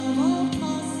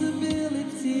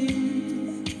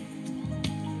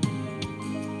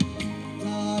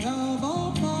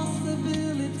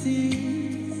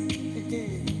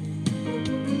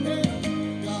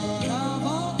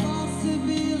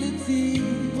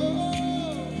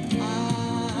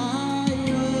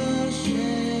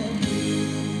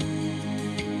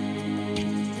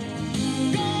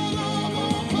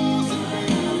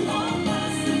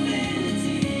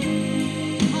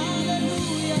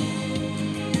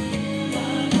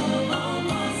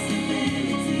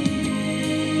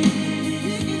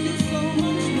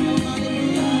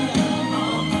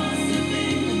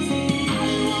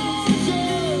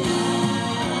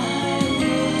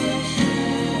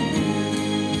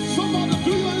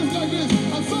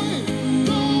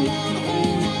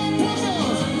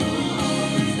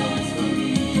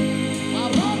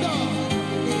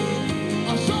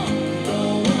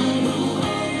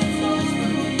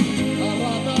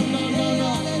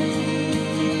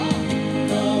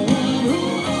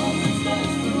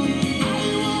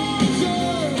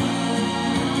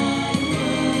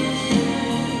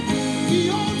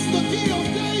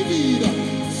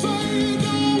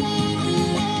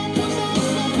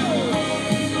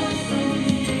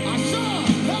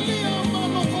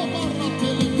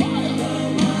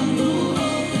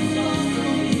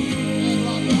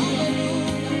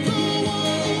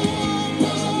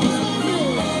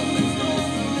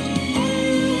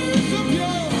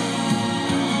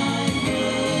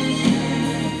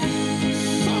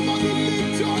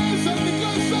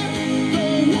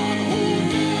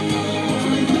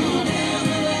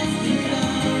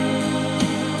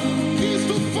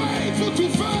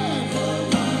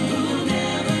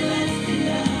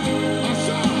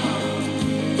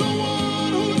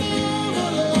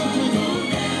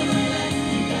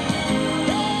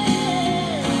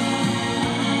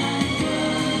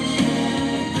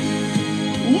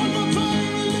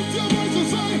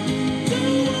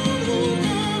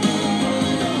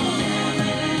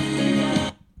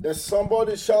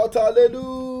Somebody shout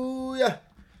hallelujah.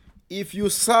 If you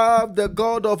serve the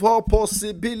God of all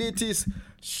possibilities,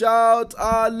 shout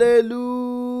hallelujah.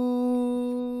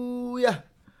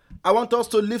 I want us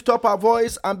to lift up our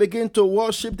voice and begin to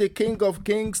worship the King of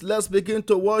Kings. Let's begin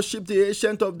to worship the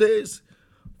Ancient of Days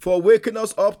for waking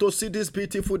us up to see this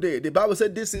beautiful day. The Bible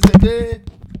said this is a day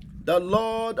the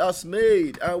Lord has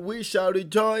made, and we shall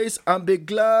rejoice and be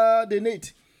glad in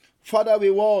it. Father, we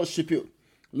worship you.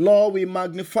 Lord, we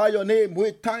magnify your name.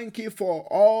 We thank you for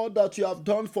all that you have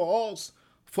done for us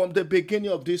from the beginning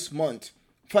of this month.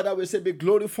 Father, we say be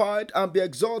glorified and be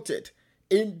exalted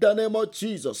in the name of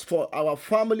Jesus. For our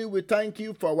family, we thank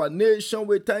you. For our nation,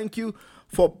 we thank you.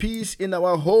 For peace in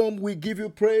our home, we give you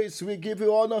praise. We give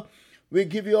you honor. We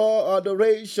give you all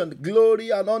adoration. Glory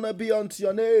and honor be unto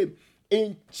your name.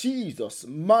 In Jesus'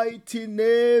 mighty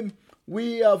name,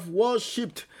 we have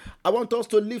worshipped. I want us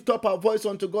to lift up our voice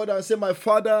unto God and say, my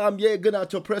Father, I'm here again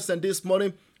at your presence this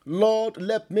morning. Lord,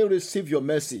 let me receive your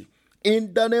mercy.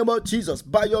 In the name of Jesus,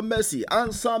 by your mercy,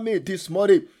 answer me this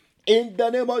morning. In the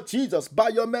name of Jesus, by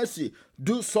your mercy,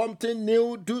 do something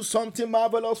new, do something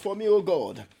marvelous for me, oh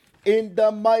God. In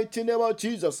the mighty name of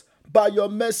Jesus, by your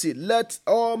mercy, let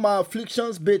all my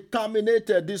afflictions be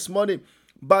terminated this morning.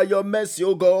 By your mercy,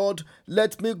 oh God,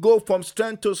 let me go from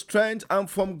strength to strength and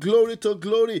from glory to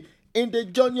glory in the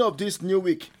journey of this new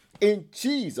week. In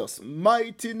Jesus'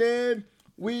 mighty name,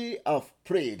 we have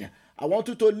prayed. I want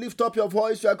you to lift up your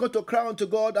voice. You are going to cry unto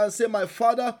God and say, my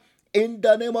Father, in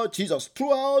the name of Jesus,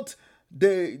 throughout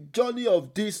the journey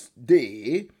of this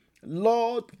day,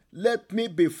 Lord, let me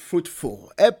be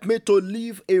fruitful. Help me to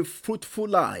live a fruitful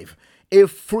life. A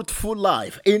fruitful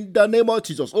life. In the name of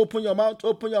Jesus, open your mouth,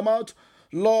 open your mouth.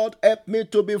 Lord, help me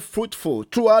to be fruitful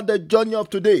throughout the journey of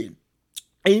today.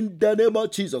 In the name of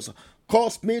Jesus,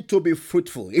 cause me to be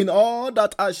fruitful in all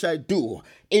that I shall do.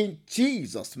 In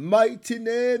Jesus' mighty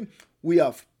name, we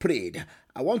have prayed.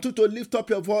 I want you to lift up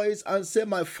your voice and say,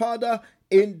 my Father,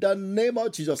 in the name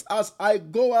of Jesus, as I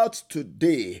go out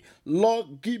today,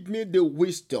 Lord, give me the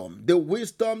wisdom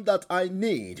that I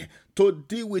need to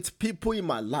deal with people in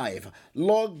my life.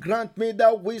 Lord, grant me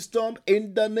that wisdom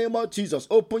in the name of Jesus.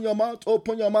 Open your mouth,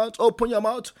 open your mouth, open your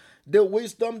mouth. The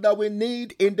wisdom that we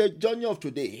need in the journey of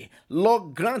today,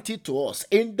 Lord, grant it to us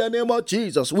in the name of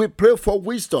Jesus. We pray for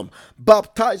wisdom.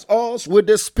 Baptize us with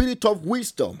the spirit of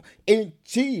wisdom. In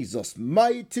Jesus'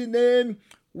 mighty name,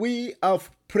 we have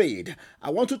prayed. I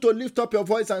want you to lift up your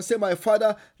voice and say, my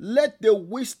Father, let the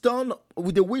wisdom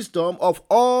of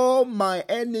all my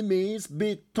enemies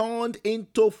be turned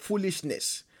into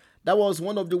foolishness. That was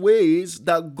one of the ways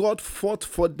that God fought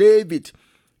for David.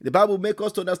 The Bible makes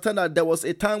us to understand that there was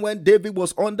a time when David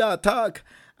was under attack.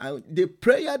 And the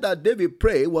prayer that David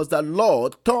prayed was that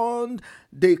Lord turned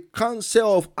the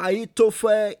counsel of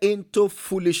Ahithophel into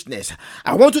foolishness.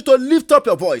 I want you to lift up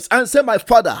your voice and say, my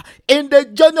Father, in the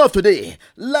journey of today,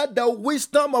 let the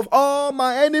wisdom of all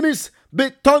my enemies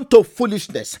be turned to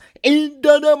foolishness. In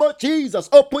the name of Jesus,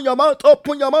 open your mouth,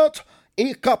 open your mouth.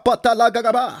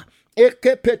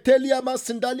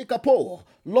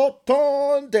 Lord,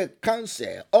 turn the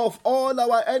counsel of all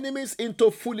our enemies into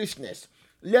foolishness.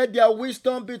 Let their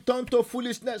wisdom be turned to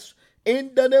foolishness.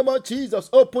 In the name of Jesus,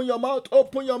 open your mouth,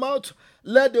 open your mouth.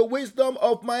 Let the wisdom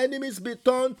of my enemies be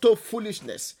turned to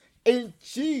foolishness. In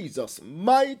Jesus'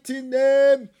 mighty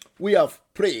name, we have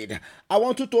prayed. I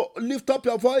want you to lift up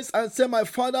your voice and say, my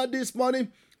Father, this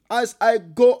morning, as I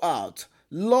go out,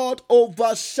 Lord,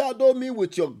 overshadow me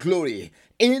with your glory.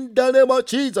 In the name of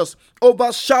Jesus,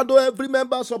 overshadow every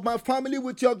member of my family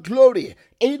with your glory.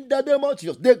 In the name of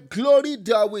Jesus, the glory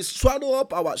that will swallow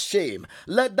up our shame.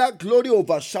 Let that glory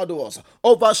overshadow us.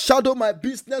 Overshadow my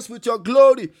business with your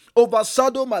glory.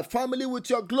 Overshadow my family with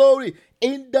your glory.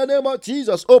 In the name of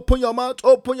Jesus, open your mouth,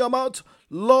 open your mouth.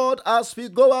 Lord, as we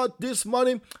go out this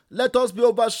morning, let us be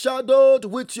overshadowed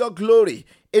with your glory.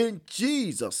 In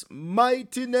Jesus'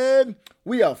 mighty name,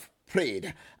 we have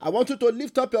prayed. I want you to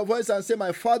lift up your voice and say,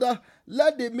 my Father,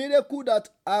 let the miracle that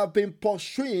I've been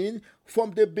pursuing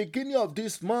from the beginning of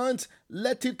this month,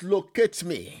 let it locate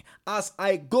me as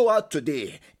I go out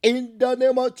today. In the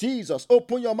name of Jesus,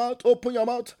 open your mouth, open your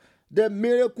mouth. The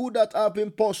miracle that I've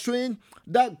been pursuing,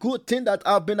 that good thing that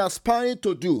I've been aspiring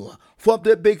to do from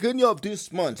the beginning of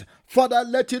this month, Father,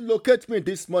 let it locate me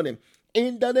this morning.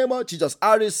 In the name of Jesus,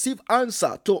 I receive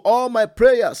answer to all my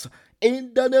prayers.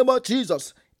 In the name of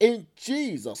Jesus. In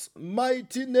Jesus'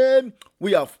 mighty name,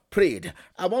 we have prayed.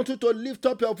 I want you to lift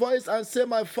up your voice and say,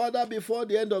 my Father, before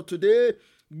the end of today,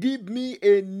 give me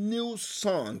a new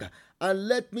song and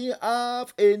let me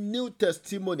have a new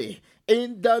testimony.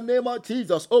 In the name of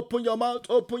Jesus, open your mouth,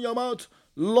 open your mouth.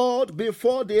 Lord,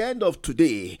 before the end of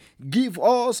today, give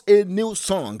us a new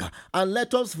song and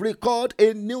let us record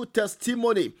a new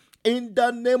testimony. In the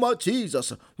name of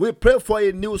Jesus, we pray for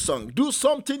a new song. Do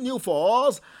something new for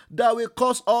us that will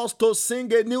cause us to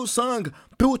sing a new song.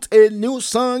 Put a new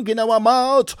song in our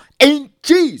mouth. In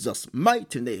Jesus'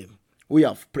 mighty name, we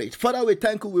have prayed. Father, we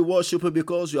thank you, we worship you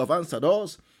because you have answered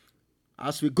us.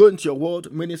 As we go into your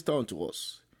word, minister unto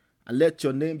us and let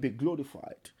your name be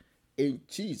glorified. In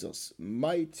Jesus'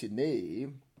 mighty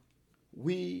name,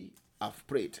 we have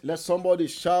prayed. Let somebody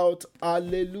shout,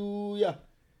 hallelujah.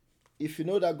 If you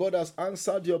know that God has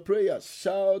answered your prayers,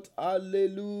 shout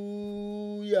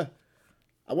hallelujah.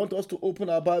 I want us to open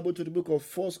our Bible to the book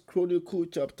of 1 Chronicles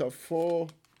chapter 4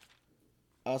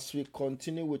 as we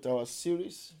continue with our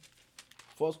series.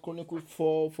 1 Chronicles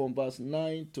 4 from verse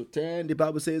 9 to 10. The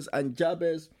Bible says, and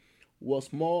Jabez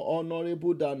was more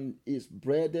honorable than his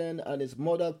brethren, and his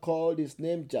mother called his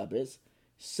name Jabez,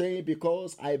 saying,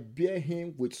 because I bear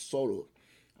him with sorrow.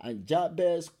 And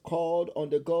Jabez called on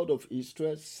the God of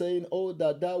Israel, saying, oh,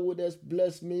 that thou wouldest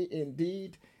bless me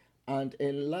indeed, and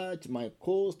enlarge my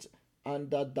coast,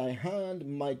 and that thy hand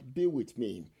might be with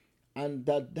me, and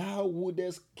that thou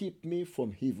wouldest keep me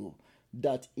from evil,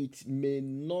 that it may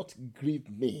not grieve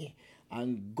me.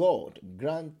 And God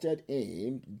granted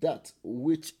him that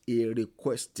which he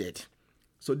requested.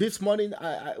 So this morning,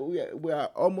 we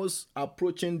are almost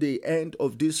approaching the end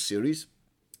of this series.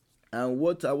 And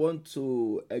what I want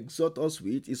to exhort us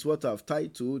with is what I've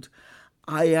titled,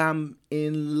 I am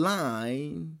in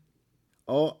line,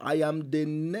 or I am the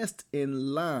next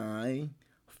in line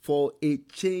for a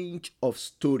change of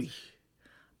story.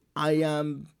 I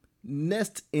am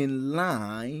next in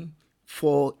line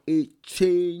for a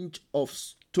change of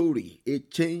story. A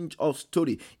change of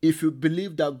story. If you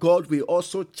believe that God will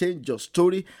also change your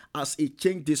story as he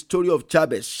changed the story of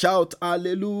Jabez, shout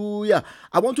hallelujah.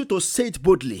 I want you to say it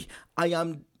boldly. I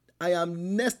am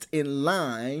next in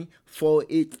line for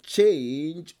a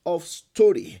change of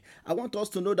story. I want us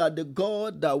to know that the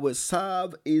God that we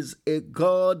serve is a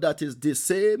God that is the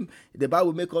same. The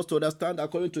Bible makes us to understand,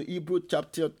 according to Hebrews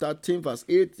chapter 13 verse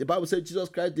 8, the Bible says Jesus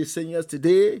Christ the same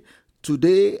yesterday,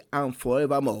 today, and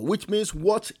forevermore, which means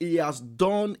what he has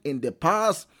done in the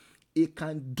past, he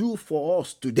can do for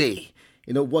us today.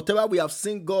 Whatever we have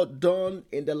seen God done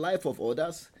in the life of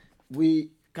others, we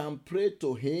can pray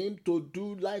to him to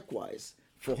do likewise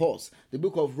for us. The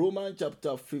book of Romans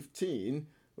chapter 15,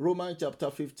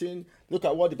 look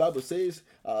at what the Bible says.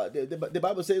 The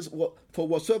Bible says, for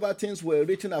whatsoever things were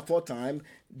written aforetime,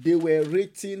 they were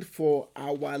written for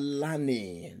our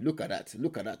learning. Look at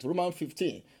that. Romans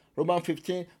 15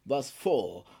 verse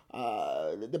 4.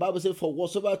 The Bible says, for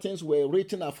whatsoever things were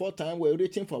written aforetime were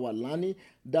written for our learning,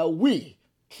 that we,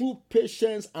 through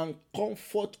patience and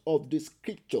comfort of the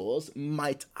scriptures,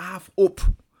 might have hope.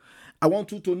 I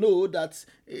want you to know that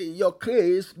your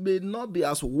case may not be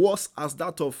as worse as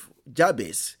that of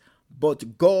Jabez,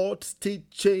 but God still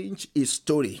changed his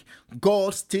story.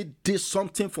 God still did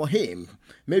something for him.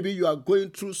 Maybe you are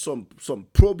going through some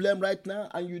problem right now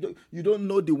and you don't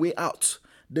know the way out.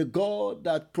 The God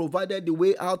that provided the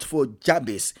way out for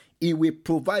Jabez, he will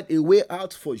provide a way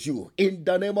out for you in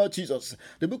the name of Jesus.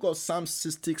 The book of Psalm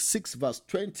 66 verse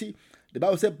 20, the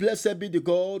Bible says, blessed be the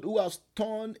God who has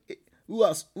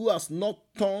not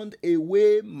turned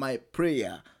away my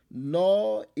prayer,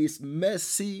 nor his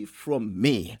mercy from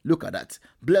me. Look at that.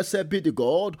 Blessed be the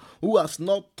God who has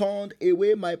not turned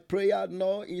away my prayer,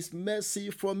 nor his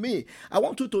mercy from me. I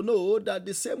want you to know that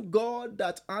the same God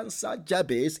that answered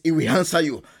Jabez, he will answer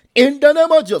you in the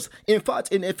name of Jesus. In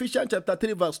fact, in Ephesians chapter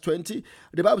 3 verse 20,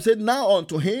 the Bible said, now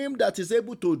unto him that is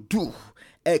able to do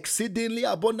exceedingly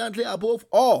abundantly above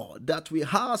all that we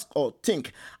ask or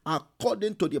think,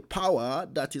 according to the power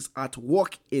that is at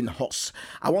work in us.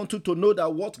 I want you to know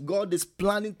that what God is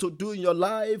planning to do in your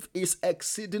life is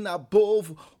exceeding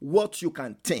above what you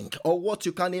can think or what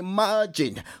you can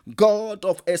imagine. God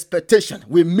of expectation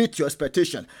will meet your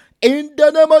expectation. In the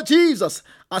name of Jesus,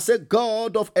 I say,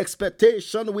 God of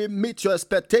expectation will meet your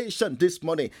expectation this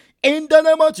morning. In the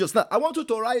name of Jesus. Now, I want you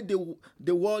to write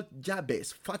the word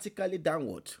Jabez vertically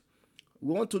downward.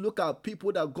 We want to look at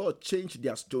people that God changed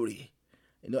their story.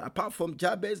 Apart from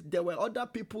Jabez, there were other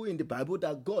people in the Bible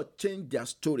that God changed their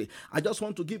story. I just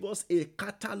want to give us a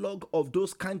catalog of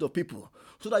those kinds of people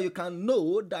so that you can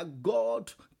know that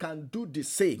God can do the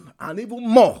same and even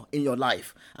more in your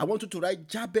life. I want you to write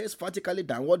Jabez vertically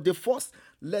downward. The first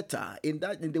letter in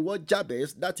the word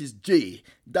Jabez, that is J.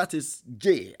 That is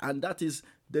J, and that is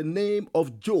the name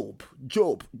of Job.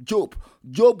 Job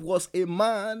was a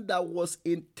man that was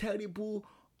in terrible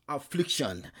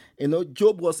affliction.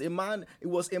 Job was a man. It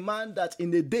was a man that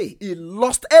in a day he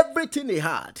lost everything he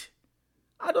had.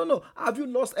 I don't know. Have you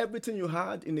lost everything you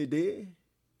had in a day?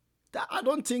 I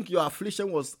don't think your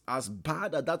affliction was as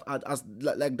bad as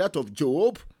like that of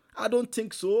Job. I don't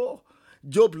think so.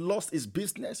 Job lost his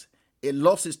business. He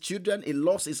lost his children. He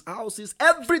lost his houses.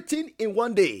 Everything in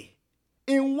one day.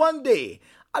 In one day.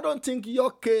 I don't think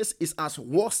your case is as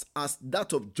worse as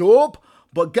that of Job.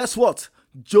 But guess what?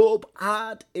 Job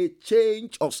had a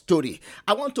change of story.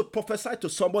 I want to prophesy to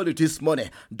somebody this morning.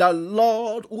 The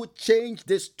Lord who changed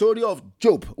the story of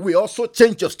Job will also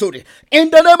change your story. In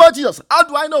the name of Jesus. How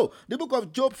do I know? The book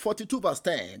of Job 42 verse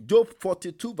 10. Job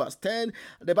 42 verse 10.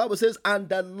 The Bible says, and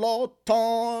the Lord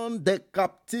turned the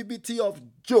captivity of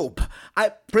Job. I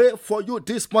pray for you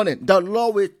this morning. The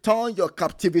Lord will turn your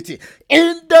captivity.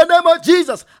 In the name of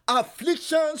Jesus,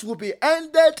 afflictions will be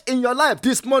ended in your life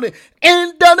this morning.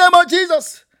 In the name of Jesus.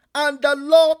 And the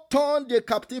Lord turned the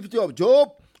captivity of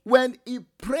Job when he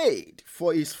prayed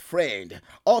for his friend.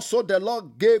 Also, the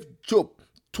Lord gave Job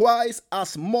twice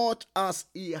as much as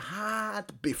he had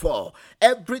before.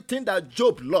 Everything that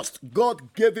Job lost,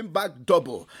 God gave him back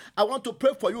double. I want to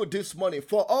pray for you this morning.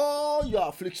 For all your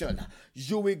affliction,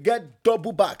 you will get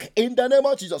double back in the name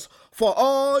of Jesus. For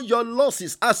all your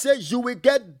losses, I say you will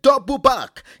get double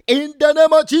back in the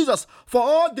name of Jesus. For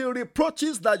all the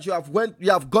reproaches that you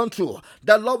have gone through,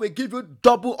 the Lord will give you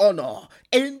double honor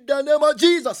in the name of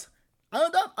Jesus.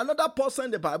 Another person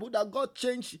in the Bible that God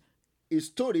changed his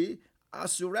story.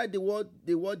 As you write the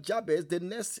word Jabez, the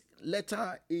next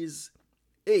letter is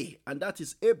A, and that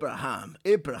is Abraham.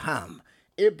 Abraham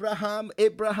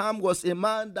was a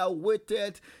man that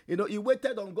waited, he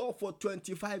waited on God for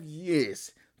 25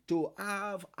 years to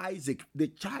have Isaac, the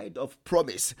child of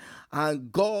promise.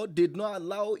 And God did not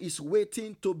allow his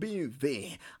waiting to be in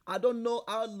vain. I don't know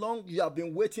how long you have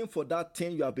been waiting for that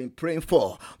thing you have been praying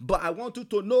for, but I want you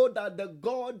to know that the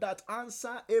God that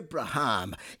answered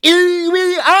Abraham, he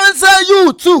will answer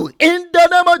you too in the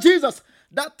name of Jesus.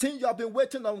 That thing you have been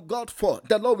waiting on God for,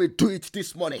 the Lord will do it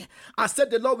this morning. I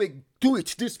said the Lord will do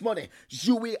it this morning.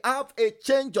 You will have a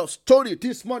change of story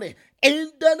this morning. In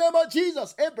the name of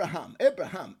Jesus. Abraham.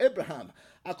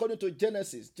 According to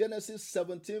Genesis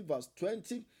 17 verse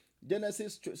 20.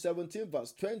 Genesis 17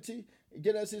 verse 20.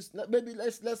 Maybe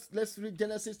let's read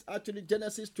Genesis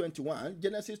 21.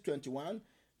 Genesis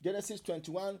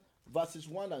 21 verses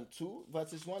 1 and 2.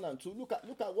 Look at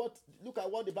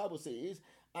what the Bible says.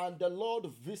 And the Lord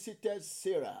visited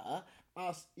Sarah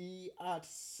as he had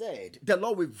said. The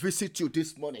Lord will visit you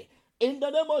this morning. In the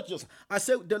name of Jesus. I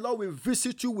say the Lord will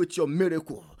visit you with your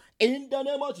miracle. In the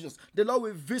name of Jesus. The Lord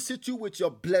will visit you with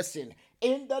your blessing.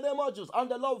 In the name of Jesus.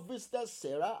 And the Lord visited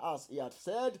Sarah as he had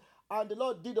said. And the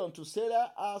Lord did unto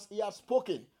Sarah as he had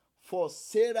spoken. For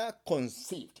Sarah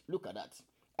conceived. Look at that.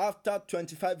 After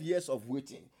 25 years of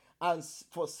waiting. And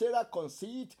for Sarah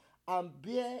conceived and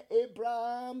bare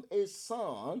Abraham a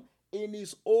son in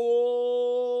his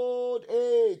old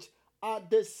age, at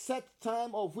the set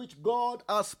time of which God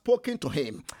has spoken to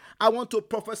him. I want to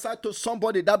prophesy to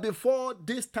somebody that before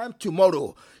this time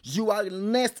tomorrow, you are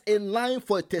next in line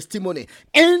for a testimony.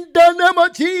 In the name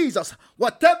of Jesus,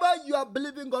 whatever you are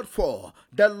believing God for,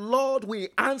 the Lord will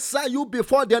answer you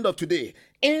before the end of today.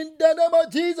 In the name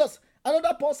of Jesus.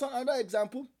 Another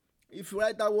example. If you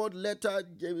write that word letter,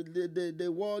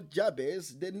 the word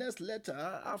Jabez, the next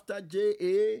letter after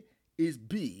J-A is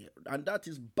B, and that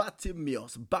is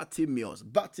Bartimaeus. Bartimaeus,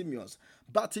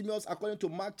 according to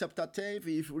Mark chapter 10,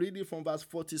 if you read it from verse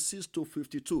 46 to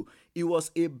 52, he was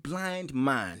a blind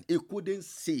man. He couldn't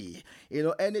see.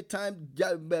 Anytime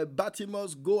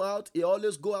Bartimaeus go out, he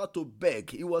always go out to beg.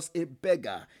 He was a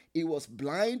beggar. He was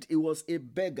blind. He was a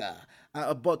beggar.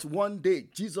 But one day,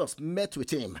 Jesus met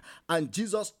with him, and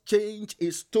Jesus changed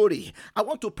his story. I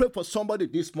want to pray for somebody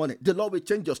this morning. The Lord will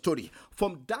change your story.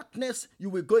 From darkness, you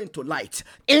will go into light.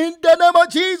 In the name of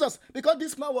Jesus. Because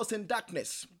this man was in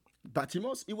darkness.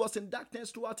 Bartimaeus, he was in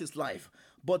darkness throughout his life.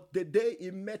 But the day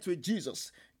he met with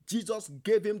Jesus, Jesus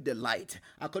gave him the light.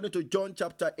 According to John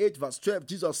chapter 8 verse 12,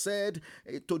 Jesus said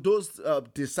to those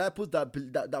disciples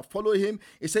that follow him,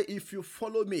 he said, if you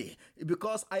follow me,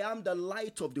 because I am the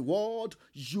light of the world,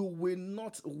 you will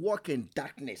not walk in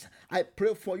darkness. I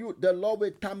pray for you, the Lord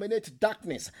will terminate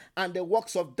darkness and the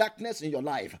works of darkness in your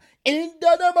life. In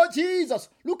the name of Jesus.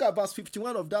 Look at verse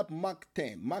 51 of that Mark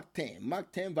 10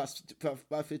 verse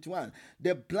 51.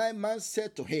 The blind man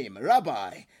said to him,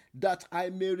 Rabbi, that I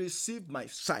may receive my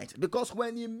sight. Because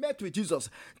when he met with Jesus,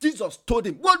 Jesus told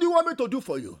him, what do you want me to do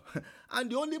for you? And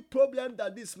the only problem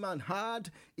that this man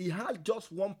had, he had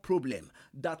just one problem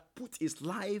that put his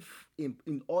life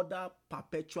in order,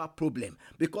 perpetual problem.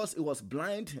 Because he was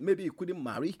blind, maybe he couldn't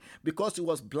marry. Because he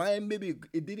was blind, maybe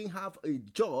he didn't have a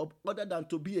job other than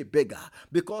to be a beggar.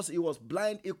 Because he was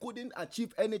blind, he couldn't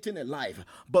achieve anything in life.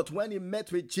 But when he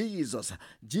met with Jesus,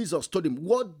 Jesus told him,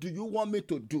 what do you want me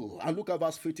to do? And look at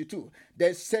verse 52.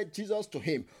 Then said Jesus to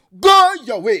him, go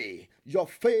your way. Your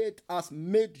faith has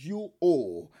made you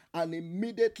whole. And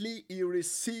immediately he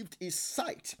received his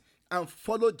sight and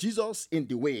followed Jesus in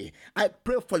the way. I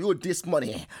pray for you this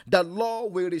morning. The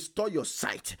Lord will restore your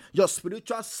sight. Your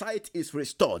spiritual sight is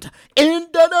restored. In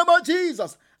the name of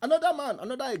Jesus.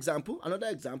 Another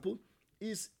example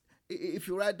is, if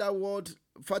you write that word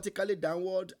vertically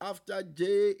downward, after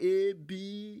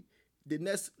J-A-B, the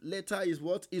next letter is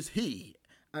what? Is he.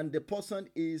 And the person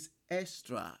is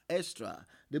Ezra.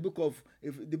 The book of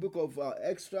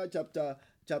Ezra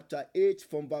chapter 8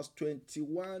 from verse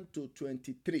 21 to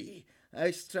 23.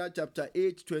 Ezra chapter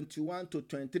 8, 21 to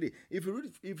 23. If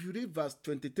you read verse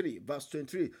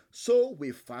 23, so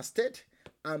we fasted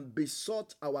and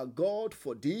besought our God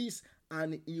for this,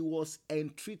 and he was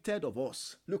entreated of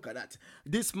us. Look at that.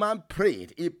 This man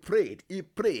prayed, he prayed,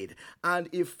 and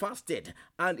he fasted.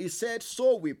 And he said,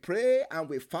 so we pray and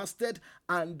we fasted,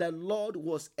 and the Lord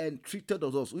was entreated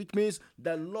of us, which means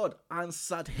the Lord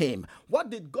answered him. What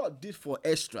did God do for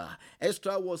Ezra?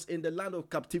 Ezra was in the land of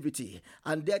captivity,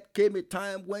 and there came a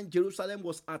time when Jerusalem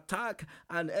was attacked,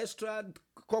 and Ezra,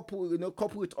 coupled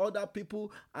with other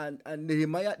people and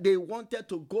Nehemiah, they wanted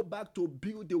to go back to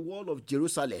build the wall of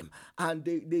Jerusalem, and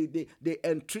they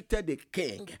entreated the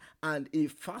king, and he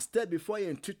fasted before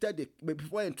entreating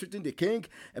the king.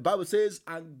 The Bible says,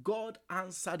 and God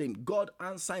answered him. God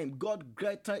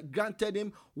granted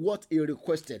him what he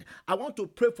requested. I want to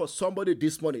pray for somebody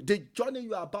this morning. The journey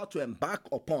you are about to embark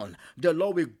upon, the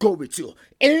Lord will go with you.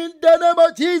 In the name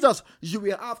of Jesus, you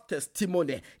will have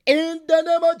testimony. In the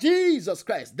name of Jesus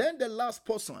Christ. Then the last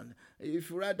person,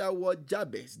 if you write that word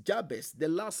Jabez, the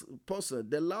last person,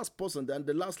 and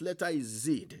the last letter is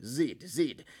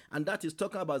Zed. And that is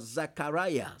talking about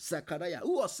Zachariah.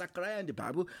 Who was Zachariah in the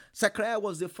Bible? Zachariah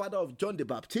was the father of John the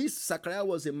Baptist. Zachariah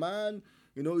was a man,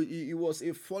 he was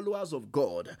a follower of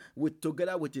God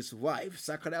together with his wife.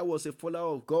 Zachariah was a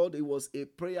follower of God. He was a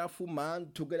prayerful man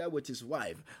together with his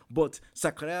wife. But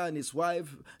Zachariah and his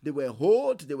wife, they were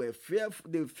old,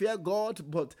 they fear God,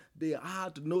 but they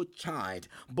had no child.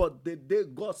 But the day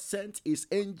God sent his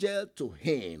angel to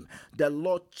him, the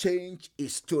Lord changed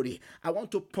his story. I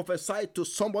want to prophesy to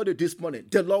somebody this morning.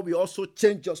 The Lord will also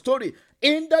change your story.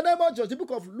 In the name of Jesus, the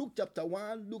book of Luke chapter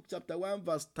 1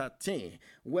 verse 13,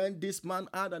 when this man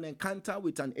had an encounter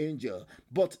with an angel,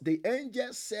 but the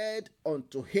angel said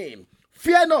unto him,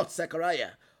 fear not,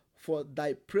 Zechariah, for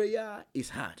thy prayer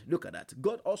is heard. Look at that.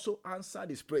 God also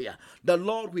answered his prayer. The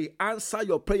Lord will answer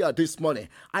your prayer this morning.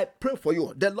 I pray for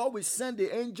you. The Lord will send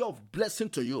the angel of blessing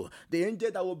to you. The angel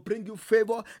that will bring you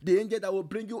favor, the angel that will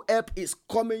bring you help is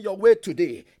coming your way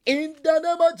today. In the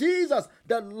name of Jesus,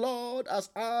 the Lord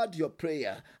has heard your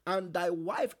prayer, and thy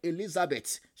wife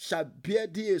Elizabeth shall bear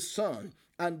thee a son,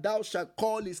 and thou shalt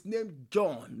call his name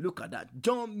John. Look at that.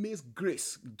 John means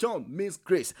grace.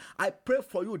 I pray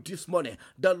for you this morning.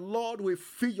 The Lord will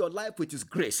fill your life with his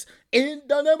grace. In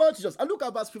the name of Jesus. And look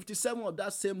at verse 57 of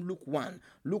that same Luke 1.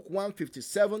 Luke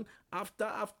 1:57.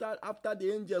 After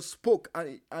the angel spoke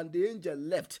and the angel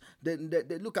left, then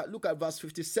they look at verse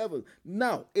 57.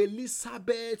 Now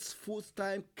Elizabeth's full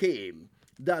time came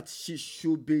that she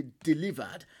should be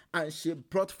delivered, and she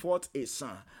brought forth a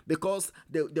son, because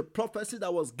the prophecy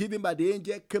that was given by the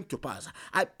angel came to pass.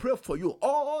 I pray for you,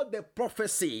 all the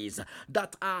prophecies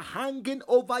that are hanging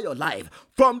over your life,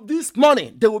 from this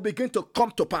morning they will begin to come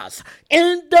to pass.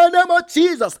 In the name of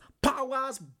Jesus,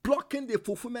 powers blocking the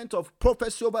fulfillment of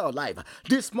prophecy over your life,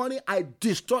 this morning I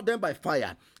destroy them by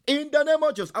fire. In the name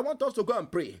of Jesus, I want us to go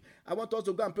and pray. We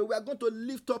are going to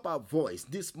lift up our voice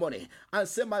this morning and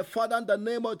say, my Father, in the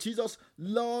name of Jesus,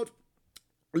 Lord,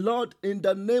 in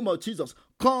the name of Jesus,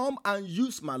 come and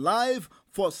use my life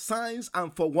for signs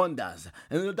and for wonders.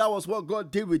 And that was what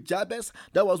God did with Jabez.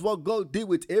 That was what God did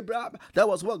with Abraham. That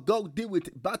was what God did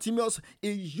with Bartimaeus.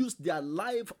 He used their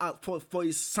life for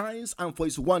his signs and for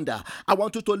his wonder. I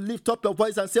want you to lift up your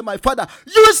voice and say, my Father,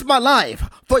 use my life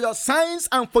for your signs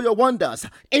and for your wonders.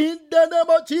 In the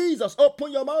name of Jesus,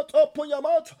 open your mouth, open your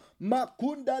mouth.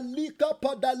 Makunda lika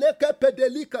padaleke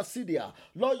pedelika sidia.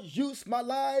 Lord, use my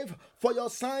life for your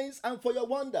signs and for your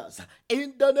wonders.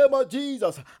 In the name of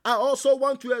Jesus, I also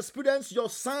want to experience your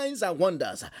signs and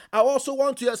wonders. I also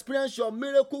want to experience your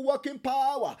miracle working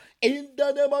power. In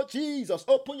the name of Jesus,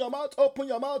 open your mouth, open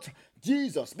your mouth.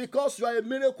 Jesus, because you are a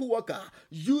miracle worker,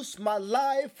 use my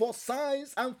life for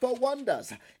signs and for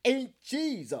wonders. In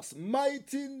Jesus'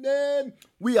 mighty name,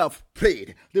 we have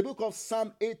prayed. The book of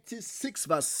Psalm 86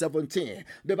 verse 17,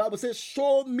 the Bible says,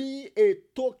 show me a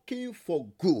token for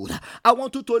good. I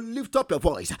want you to lift up your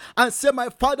voice and say, my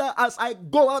Father, as I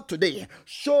go out today,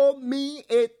 show me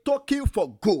a token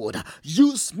for good.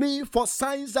 Use me for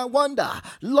signs and wonder.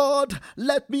 Lord,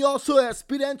 let me also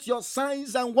experience your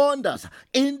signs and wonders.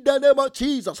 In the name of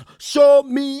Jesus, show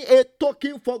me a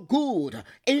token for good.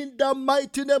 In the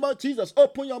mighty name of Jesus,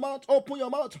 open your mouth, open your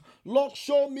mouth. Lord,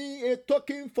 show me a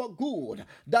token for good,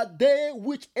 that they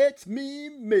which hate me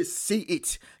may see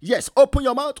it. Yes, open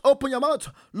your mouth, open your mouth.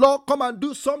 Lord, come and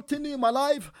do something in my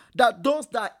life, that those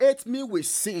that hate me will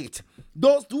see it.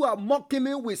 Those who are mocking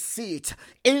me will see it.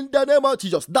 In the name of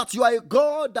Jesus, that you are a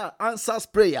God that answers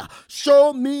prayer.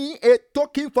 Show me a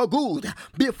token for good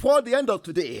before the end of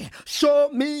today. Show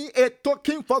me a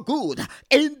token for good.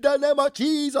 In the name of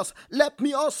Jesus, let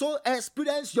me also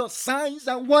experience your signs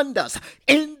and wonders.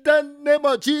 In the name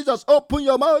of Jesus, open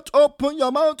your mouth, open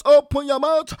your mouth, open your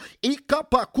mouth.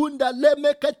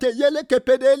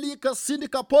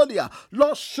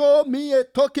 Lord, show me a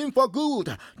token for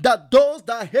good, that those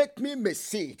that hate me may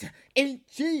see it. In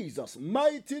Jesus'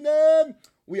 mighty name,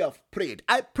 we have prayed.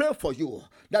 I pray for you,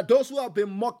 that those who have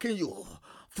been mocking you,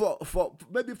 for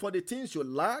maybe for the things you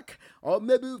lack, or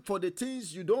maybe for the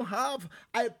things you don't have,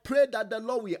 I pray that the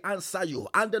Lord will answer you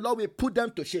and the Lord will put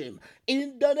them to shame.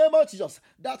 In the name of Jesus,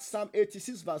 that Psalm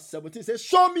 86 verse 17 says,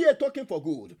 show me a token for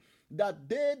good, that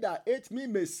they that hate me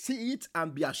may see it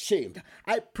and be ashamed.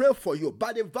 I pray for you,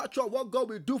 by the virtue of what God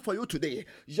will do for you today,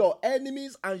 your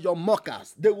enemies and your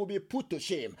mockers, they will be put to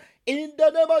shame. In the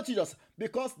name of Jesus,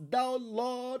 because thou,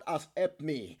 Lord, hast helped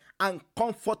me and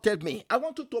comforted me. I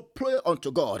want you to pray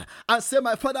unto God and say,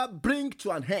 my Father, bring to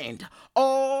an end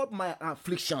all my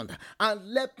affliction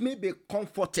and let me be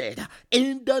comforted.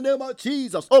 In the name of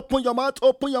Jesus, open your mouth,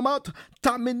 open your mouth.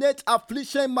 Terminate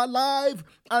affliction in my life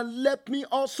and let me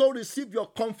also receive your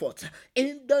comfort.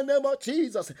 In the name of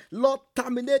Jesus, Lord,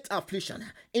 terminate affliction.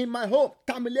 In my home,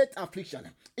 terminate affliction.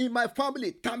 In my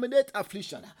family, terminate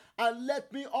affliction. And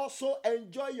let me also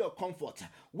enjoy your comfort.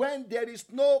 When there is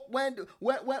no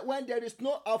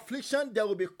affliction, there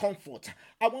will be comfort.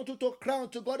 I want you to cry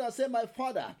unto God and say, my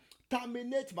Father,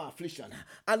 terminate my affliction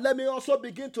and let me also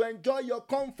begin to enjoy your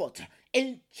comfort.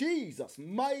 In Jesus'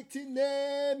 mighty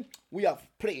name, we have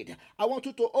prayed. I want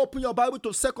you to open your Bible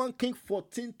to 2 Kings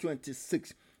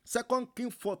 14:26. 2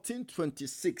 Kings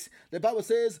 14:26. The Bible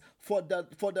says, for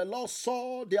the Lord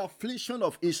saw the affliction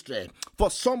of Israel.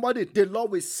 For somebody, the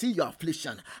Lord will see your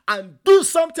affliction and do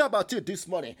something about it this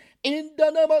morning. In the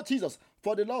name of Jesus.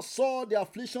 For the Lord saw the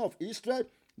affliction of Israel,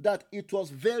 that it was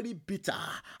very bitter.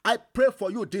 I pray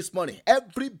for you this morning.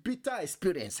 Every bitter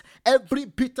experience, every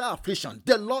bitter affliction,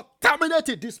 the Lord terminate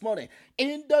it this morning.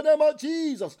 In the name of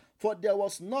Jesus. For there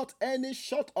was not any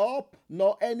shut up,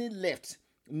 nor any left,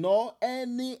 nor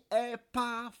any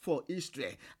helper for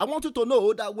Israel. I want you to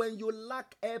know that when you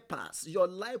lack helpers, your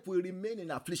life will remain in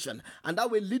affliction. And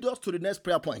that will lead us to the next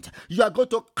prayer point. You are going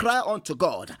to cry unto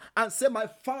God and say, my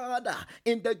Father,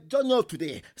 in the journey of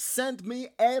today, send me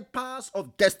helpers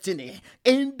of destiny.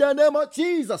 In the name of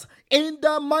Jesus, in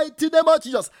the mighty name of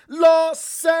Jesus, Lord,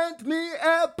 send me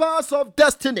helpers of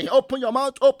destiny. Open your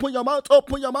mouth, open your mouth,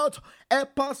 open your mouth.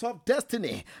 Helpers of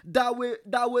destiny that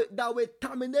will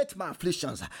terminate my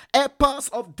afflictions. Helpers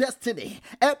of destiny,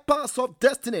 helpers of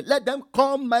destiny, let them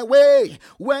come my way.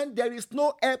 When there is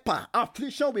no helper,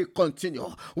 affliction will continue.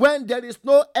 When there is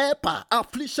no helper,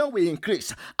 affliction will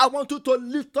increase. I want you to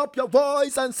lift up your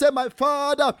voice and say, my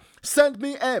Father, Send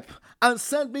me help and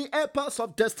send me helpers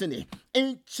of destiny.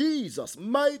 In Jesus'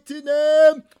 mighty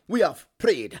name, we have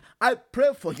prayed. I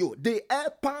pray for you. The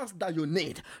helpers that you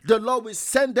need, the Lord will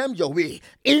send them your way.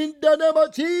 In the name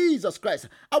of Jesus Christ,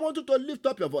 I want you to lift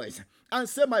up your voice and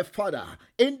say, my Father,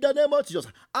 in the name of Jesus,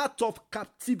 out of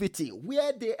captivity,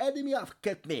 where the enemy have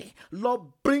kept me, Lord,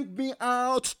 bring me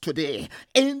out today.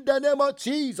 In the name of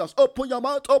Jesus, open your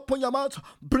mouth,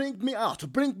 bring me out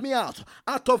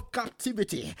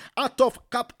of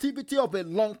captivity of a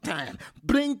long time.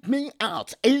 Bring me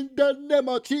out in the name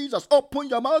of Jesus. Open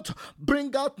your mouth,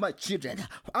 bring out my children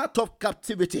out of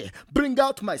captivity, bring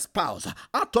out my spouse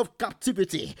out of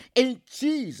captivity. In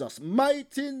Jesus'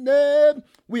 mighty name,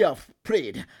 we have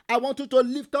prayed. I want you to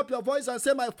lift up your voice and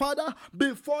say, my Father,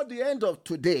 before the end of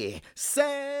today,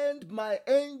 send my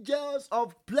angels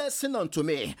of blessing unto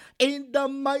me. In the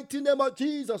mighty name of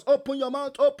Jesus, open your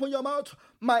mouth.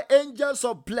 My angels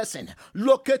of blessing,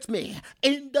 locate me.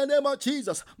 In the name of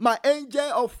Jesus, my angel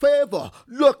of favor,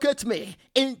 locate me.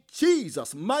 In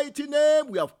Jesus' mighty name,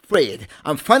 we have prayed.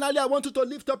 And finally, I want you to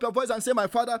lift up your voice and say, my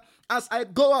Father, as I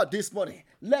go out this morning,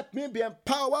 let me be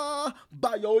empowered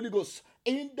by your Holy Ghost.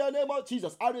 In the name of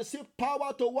Jesus, I receive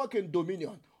power to walk in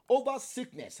dominion over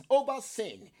sickness, over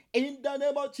sin. In the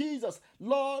name of Jesus,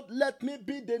 Lord, let me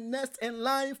be the next in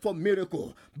line for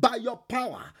miracle by your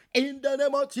power. In the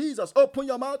name of Jesus, open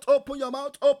your mouth.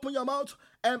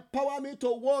 Empower me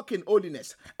to walk in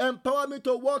holiness. Empower me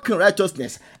to walk in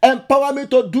righteousness. Empower me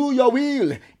to do your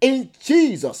will. In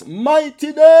Jesus'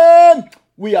 mighty name,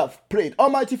 we have prayed.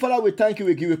 Almighty Father, we thank you,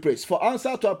 we give you praise for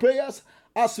answer to our prayers.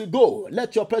 As we go,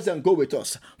 let your presence go with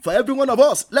us. For every one of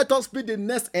us, let us be the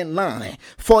next in line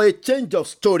for a change of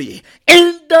story.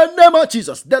 In the name of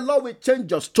Jesus, the Lord will change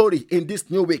your story in this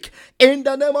new week. In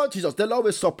the name of Jesus, the Lord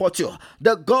will support you.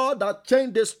 The God that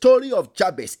changed the story of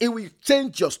Jabez, He will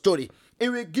change your story. It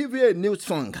will give you a new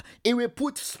song. It will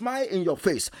put smile in your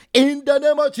face. In the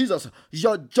name of Jesus,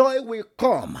 your joy will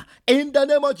come. In the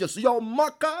name of Jesus, your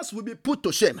mockers will be put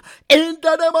to shame. In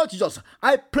the name of Jesus,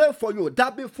 I pray for you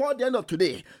that before the end of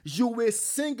today, you will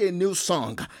sing a new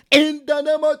song. In the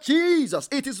name of Jesus,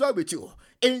 it is well with you.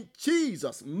 In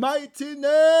Jesus' mighty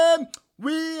name,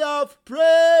 we have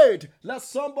prayed. Let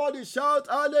somebody shout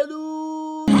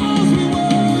hallelujah.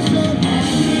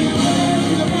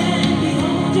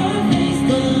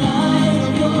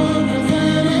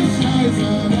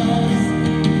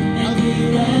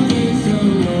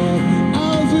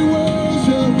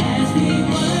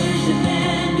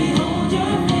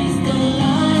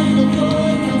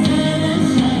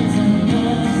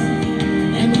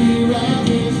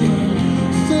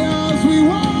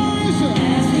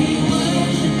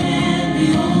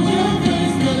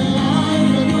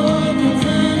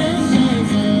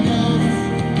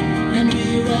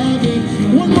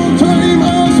 One more time.